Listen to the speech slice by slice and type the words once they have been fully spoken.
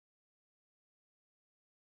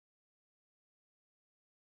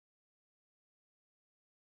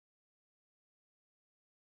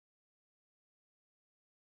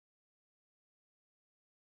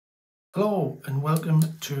Hello and welcome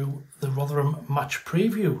to the Rotherham match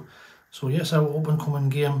preview. So yes, our open coming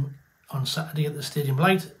game on Saturday at the Stadium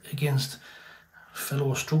Light against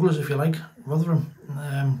fellow strugglers, if you like, Rotherham.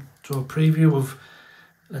 So a preview of,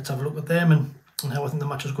 let's have a look at them and how I think the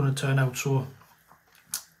match is going to turn out. So,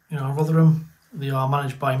 Rotherham, they are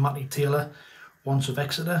managed by Matty Taylor, once of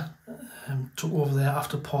Exeter. Took over there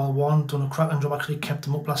after Paul Warne, done a cracking job, actually kept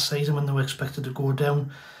them up last season when they were expected to go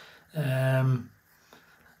down. And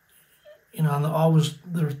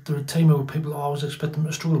they're a team where people always expect them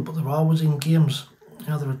to struggle, but they're always in games.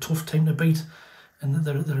 They're a tough team to beat, and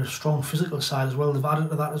they're a strong physical side as well. They've added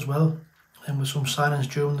to that as well, and with some signings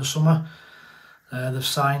during the summer. They've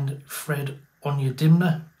signed Fred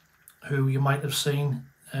Onyedimna, who you might have seen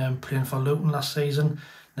playing for Luton last season.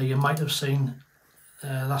 Now you might have seen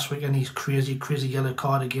last weekend his crazy yellow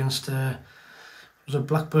card against was it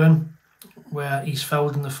Blackburn, where he's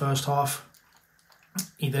fouled in the first half.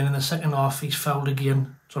 He then in the second half he's fouled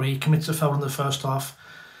again. He commits a foul in the first half.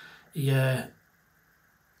 He gets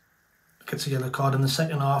a yellow card in the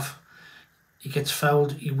second half. He gets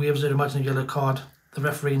fouled. He waves it, imagine a yellow card. The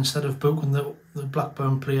referee, instead of booking the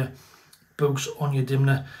Blackburn player, books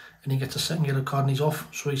Onyedimna, and he gets a second yellow card and he's off.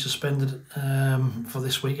 So he's suspended for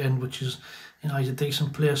this weekend, which is, he's a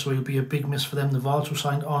decent player, so he'll be a big miss for them. They've also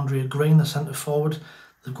signed Andrea Green, the centre forward.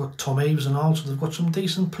 They've got Tom Eaves and all, so they've got some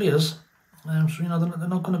decent players. They're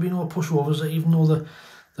not going to be no pushovers, even though they're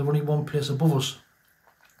only one place above us.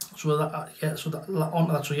 So yes,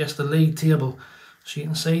 the league table. So you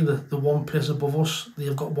can see the one place above us,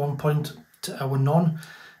 they've got 1 point to our none.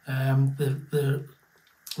 They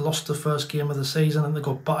lost the first game of the season and they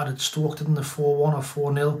got battered at Stoke, didn't they, 4-1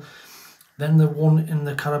 or 4-0. Then they won in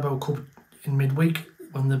the Carabao Cup in midweek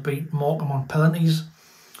when they beat Morecambe on penalties.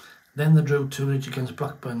 Then they drew 2-2 against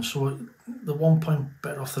Blackburn. So they're 1 point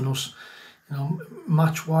better off than us.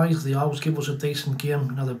 Match-wise, they always give us a decent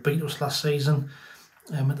game. They beat us last season,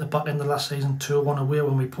 at the back end of last season, 2-1 away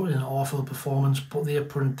when we put in an awful performance, but they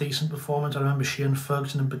put in a decent performance. I remember Shane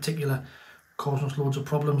Ferguson in particular causing us loads of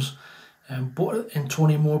problems. But in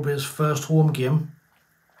Tony Mowbray's first home game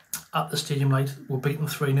at the Stadium Light, we're beaten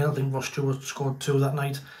 3-0. I think Ross Stewart scored 2 that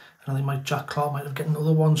night, and I think Jack Clark might have gotten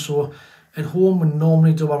another one. So at home, we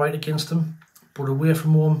normally do alright against them, but away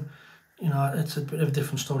from home, it's a bit of a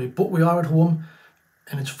different story. But we are at home,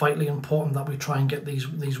 and it's vitally important that we try and get these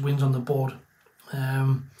wins on the board.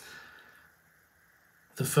 The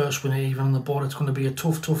first win even on the board, it's going to be a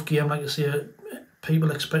tough game. Like I say,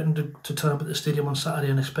 people expecting to turn up at the stadium on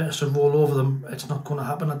Saturday and expect us to roll over them. It's not going to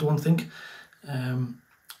happen, I don't think.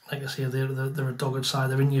 Like I say, they're a dogged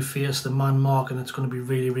side. They're in your face, the man mark, and it's going to be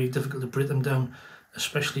really difficult to break them down,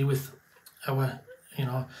 especially with our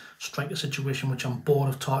striker situation, which I'm bored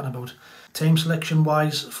of talking about. Team selection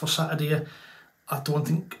wise for Saturday, I don't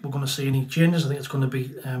think we're going to see any changes. I think it's going to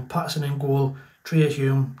be Patterson in goal, Trey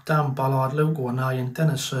Hume, Dan Ballard, Luke O'Neill,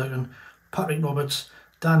 Dennis Serkin, Patrick Roberts,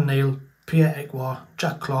 Dan Neil, Pierre Ekwa,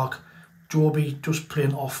 Jack Clark, Joby just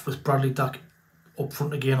playing off with Bradley Dack up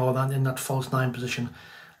front again, or that in that false 9 position.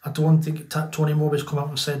 I don't think Tony Mowbray's come out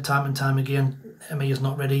and said time and time again, Emmy is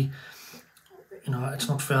not ready. It's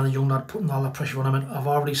not fair, the young lad putting all that pressure on him. And I've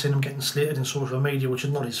already seen him getting slated in social media, which is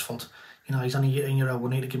not his fault. He's only 18-year-old. We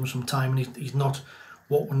need to give him some time, and he's not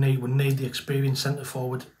what we need. We need the experienced centre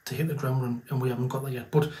forward to hit the ground run, and we haven't got that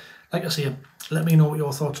yet. But like I say, let me know what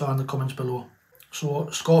your thoughts are in the comments below. So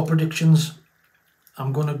score predictions,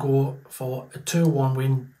 I'm going to go for a 2-1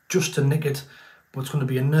 win just to nick it, but it's going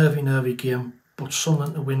to be a nervy game, but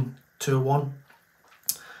Sunderland to win 2-1.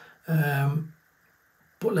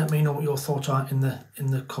 But let me know what your thoughts are in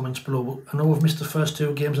the comments below. I know we've missed the first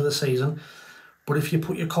 2 games of the season, but if you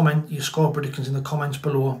put your score predictions in the comments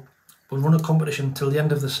below, we'll run a competition till the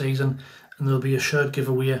end of the season, and there'll be a shirt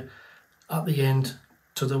giveaway at the end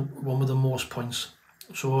to the one with the most points.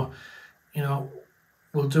 So,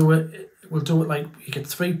 we'll do it like you get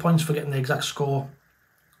 3 points for getting the exact score,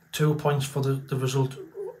 2 points for the result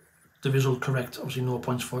correct. Obviously, no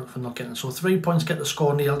points for not getting it. So 3 points get the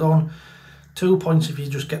score nailed on. 2 points if you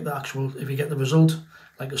just get if you get the result,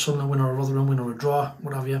 like a Sunderland win or a Rotherham win or a draw,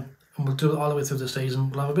 what have you. And we'll do it all the way through the season.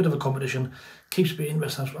 We'll have a bit of a competition. Keeps me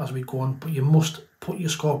interested as we go on, but you must put your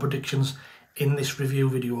score predictions in this review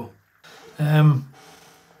video. Tony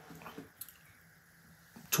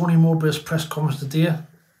Mowbray's press conference today,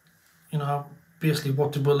 basically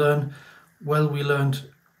what did we learn? Well, we learned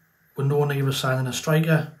we're no near signing a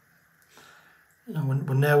striker.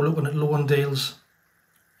 We're now looking at loan deals,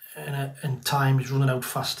 and time is running out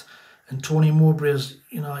fast. And Tony Mowbray's,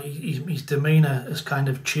 his demeanour has kind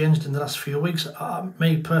of changed in the last few weeks.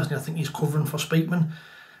 Me personally, I think he's covering for Speakman.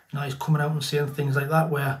 He's coming out and saying things like that,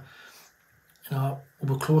 where You know, we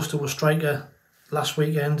were close to a striker last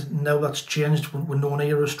weekend. Now that's changed. We're no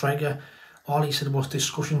near a striker. All he said was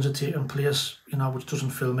discussions are taking place, you know, which doesn't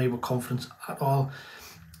fill me with confidence at all.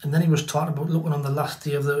 And then he was talking about looking on the last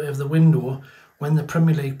day of the window, when the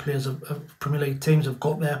Premier League players, Premier League teams have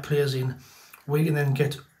got their players in, we can then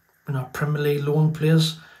get, you know, Premier League loan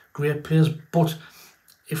players, great players. But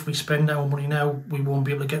if we spend our money now, we won't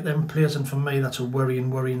be able to get them players. And for me, that's a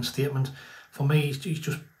worrying statement. For me, he's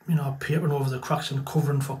just, you know, papering over the cracks and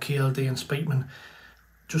covering for KLD and Speakman.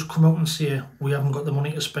 Just come out and say we haven't got the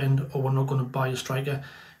money to spend, or we're not going to buy a striker.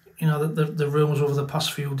 You know, the rumours over the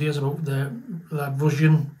past few days about that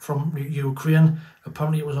Russian from Ukraine,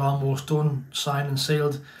 apparently it was almost done, signed and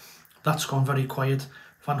sealed. That's gone very quiet.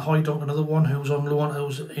 Van Hooijdonk, another one who's on loan,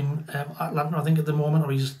 who's in Atlanta, I think, at the moment,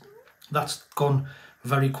 or that's gone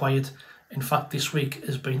very quiet. In fact, this week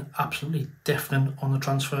has been absolutely deafening on the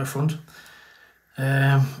transfer front.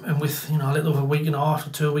 And with, you know, a little over a week and a half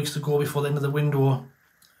or 2 weeks to go before the end of the window,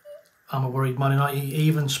 I'm a worried man. You know, he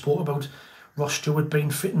even spoke about Ross Stewart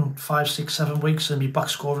being fit in 5, 6, 7 weeks and be back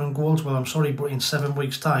scoring goals. Well, I'm sorry, but in 7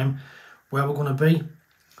 weeks' time, where we're going to be?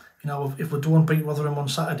 You know, if we don't beat Rotherham on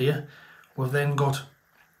Saturday, we've then got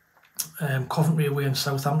Coventry away and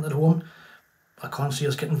Southampton at home. I can't see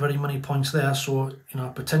us getting very many points there. So, you know,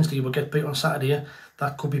 potentially we'll get beat on Saturday.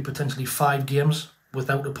 That could be potentially 5 games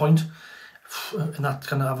without a point. And that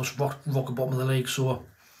kind of have us rock the bottom of the league. So,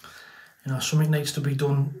 you know, something needs to be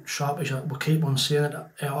done sharpish. We keep on saying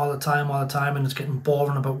it all the time, and it's getting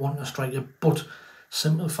boring about wanting a striker. But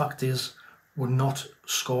simple fact is, we're not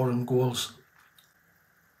scoring goals.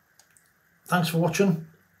 Thanks for watching.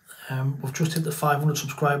 We've just hit the 500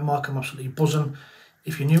 subscriber mark. I'm absolutely buzzing.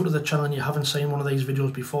 If you're new to the channel and you haven't seen one of these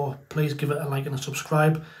videos before, please give it a like and a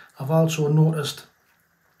subscribe. I've also noticed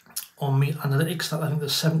on my analytics that I think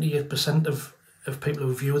there's 78% of people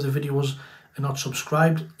who view the videos are not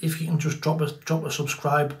subscribed. If you can just drop a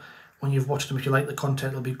subscribe when you've watched them, if you like the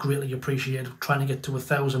content, it'll be greatly appreciated. We're trying to get to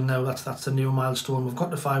 1,000 now. That's the new milestone. We've got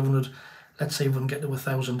to 500. Let's see if we can get to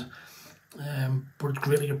 1,000. But it's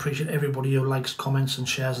greatly appreciate everybody who likes, comments and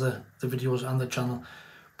shares the videos and the channel.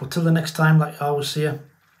 But till the next time, like I always say,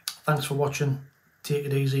 thanks for watching. Take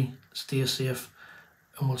it easy, stay safe,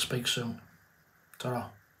 and we'll speak soon. Ta-ra.